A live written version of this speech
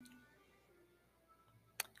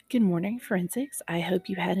Good morning, forensics. I hope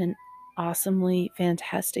you had an awesomely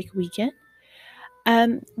fantastic weekend.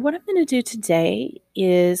 What I'm going to do today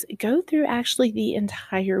is go through actually the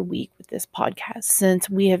entire week with this podcast since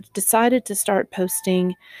we have decided to start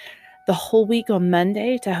posting the whole week on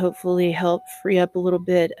Monday to hopefully help free up a little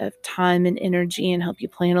bit of time and energy and help you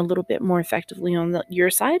plan a little bit more effectively on your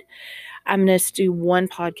side. I'm going to do one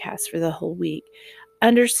podcast for the whole week.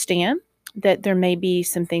 Understand that there may be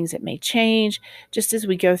some things that may change just as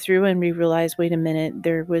we go through and we realize, wait a minute,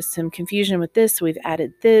 there was some confusion with this. So we've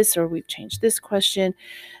added this or we've changed this question.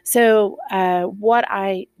 So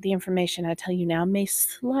the information I tell you now may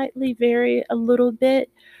slightly vary a little bit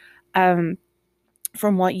from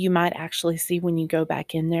what you might actually see when you go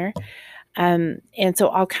back in there. And so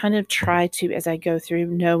I'll kind of try to, as I go through,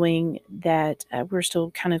 knowing that we're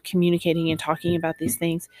still kind of communicating and talking about these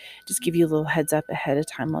things, just give you a little heads up ahead of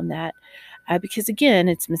time on that. Because again,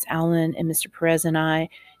 it's Miss Allen and Mr. Perez and I.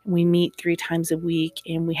 We meet 3 times a week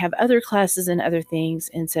and we have other classes and other things.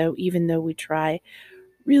 And so even though we try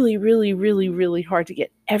really, really, really, really hard to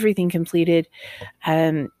get everything completed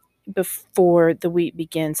before the week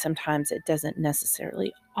begins, sometimes it doesn't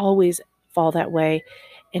necessarily always fall that way.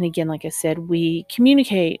 And again, like I said, we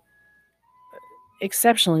communicate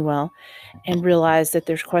exceptionally well and realize that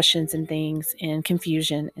there's questions and things and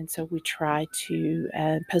confusion. And so we try to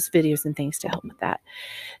post videos and things to help with that.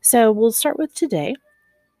 So we'll start with today.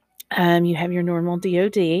 You have your normal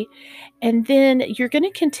DOD, and then you're going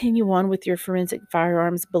to continue on with your forensic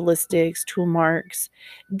firearms, ballistics, tool marks.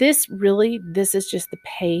 This is just the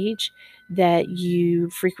page that you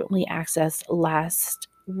frequently accessed last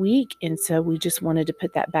week. And so we just wanted to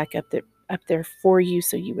put that back up there for you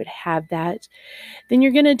so you would have that. Then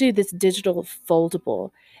you're going to do this digital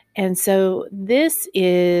foldable. And so this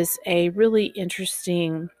is a really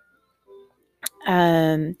interesting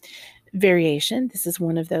variation. This is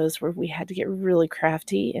one of those where we had to get really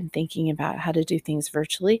crafty and thinking about how to do things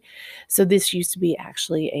virtually. So this used to be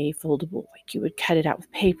actually a foldable, like you would cut it out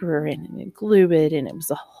with paper and glue it, and it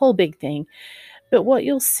was a whole big thing. But what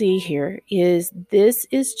you'll see here is this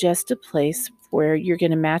is just a place where you're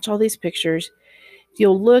going to match all these pictures. If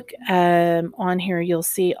you'll look on here, you'll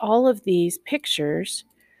see all of these pictures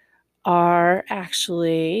are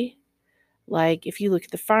actually, like if you look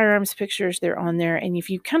at the firearms pictures, they're on there. And if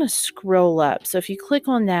you kind of scroll up, so if you click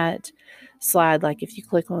on that slide, like if you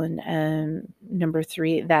click on number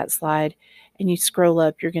 3, that slide, and you scroll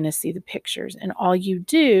up, you're going to see the pictures. And all you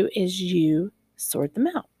do is you sort them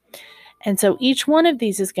out. And so each one of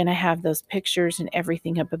these is going to have those pictures and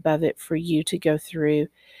everything up above it for you to go through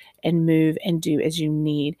and move and do as you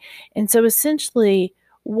need. And so essentially,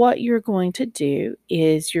 what you're going to do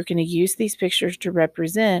is you're going to use these pictures to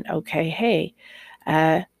represent, okay, hey,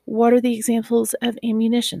 what are the examples of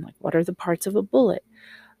ammunition? Like, what are the parts of a bullet?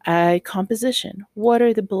 Composition, what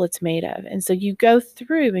are the bullets made of? And so you go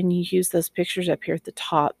through and you use those pictures up here at the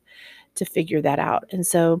top to figure that out. And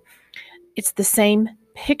so it's the same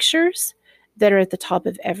pictures that are at the top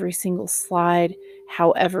of every single slide.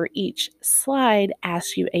 However, each slide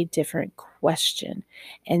asks you a different question.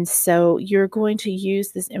 And so you're going to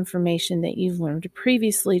use this information that you've learned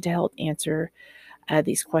previously to help answer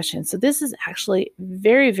these questions. So this is actually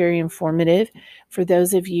very, very informative for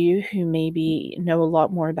those of you who maybe know a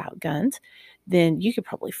lot more about guns. Then you could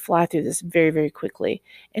probably fly through this very, very quickly.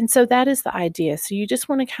 And so that is the idea. So you just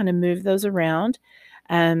want to kind of move those around.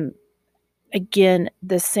 Again,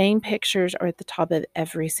 the same pictures are at the top of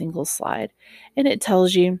every single slide. And it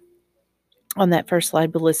tells you on that first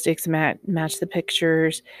slide, ballistics match the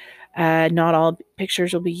pictures. Not all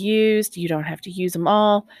pictures will be used. You don't have to use them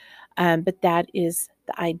all. But that is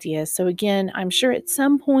the idea. So again, I'm sure at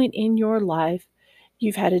some point in your life,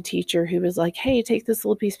 you've had a teacher who was like, hey, take this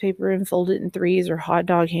little piece of paper and fold it in 3s, or hot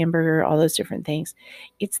dog, hamburger, all those different things.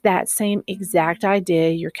 It's that same exact idea.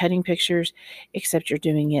 You're cutting pictures, except you're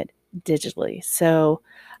doing it digitally. So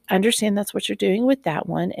understand that's what you're doing with that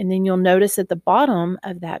one. And then you'll notice at the bottom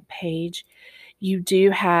of that page, you do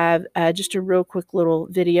have just a real quick little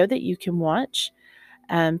video that you can watch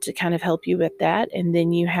to kind of help you with that. And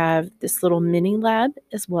then you have this little mini lab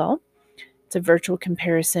as well. It's a virtual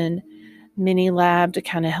comparison mini lab to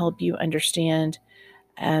kind of help you understand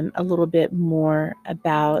a little bit more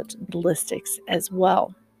about ballistics as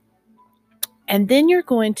well. And then you're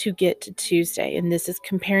going to get to Tuesday, and this is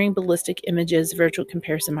comparing ballistic images, virtual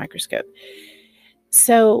comparison microscope.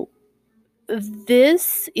 So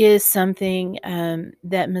this is something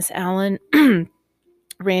that Miss Allen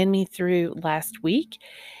ran me through last week.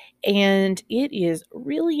 And it is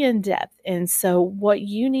really in depth. And so, what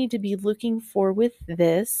you need to be looking for with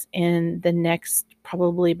this in the next,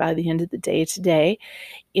 probably by the end of the day today,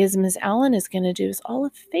 is Ms. Allen is going to do us all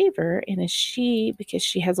a favor. And as she, because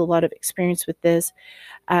she has a lot of experience with this,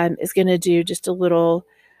 is going to do just a little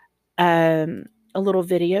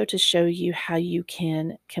video to show you how you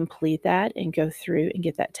can complete that and go through and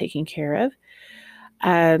get that taken care of.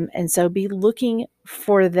 And so be looking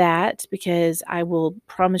for that, because I will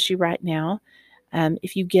promise you right now,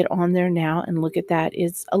 if you get on there now and look at that,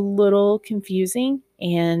 it's a little confusing.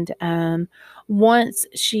 And once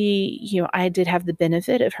I did have the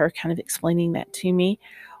benefit of her kind of explaining that to me,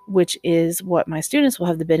 which is what my students will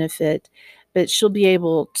have the benefit, but she'll be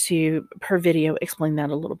able to, per video, explain that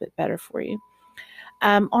a little bit better for you.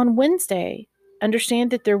 On Wednesday, understand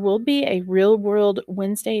that there will be a real world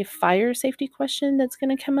Wednesday fire safety question that's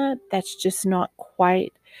going to come up. That's just not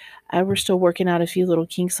quite, we're still working out a few little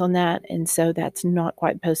kinks on that. And so that's not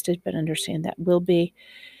quite posted, but understand that will be.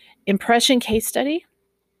 Impression case study.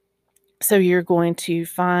 So you're going to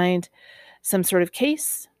find some sort of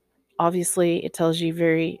case. Obviously, it tells you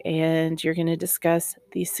and you're going to discuss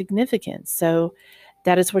the significance. So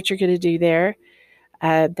that is what you're going to do there.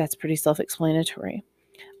 That's pretty self explanatory.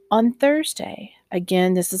 On Thursday,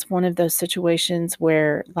 again, this is one of those situations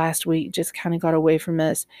where last week just kind of got away from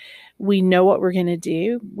us. We know what we're going to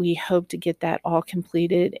do. We hope to get that all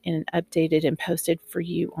completed and updated and posted for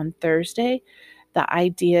you on Thursday. The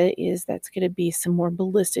idea is that's going to be some more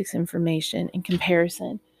ballistics information in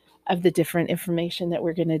comparison of the different information that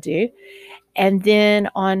we're going to do. And then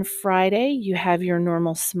on Friday, you have your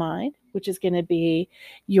normal SMINE, which is going to be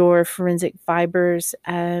your forensic fibers.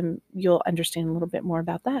 You'll understand a little bit more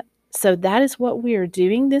about that. So that is what we are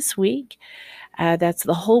doing this week. That's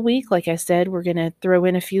the whole week. Like I said, we're going to throw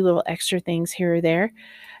in a few little extra things here or there.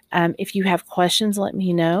 If you have questions, let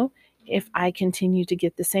me know. If I continue to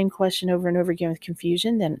get the same question over and over again with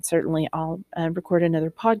confusion, then certainly I'll record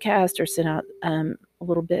another podcast or send out a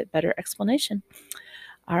little bit better explanation.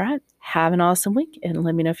 All right. Have an awesome week, and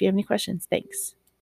let me know if you have any questions. Thanks.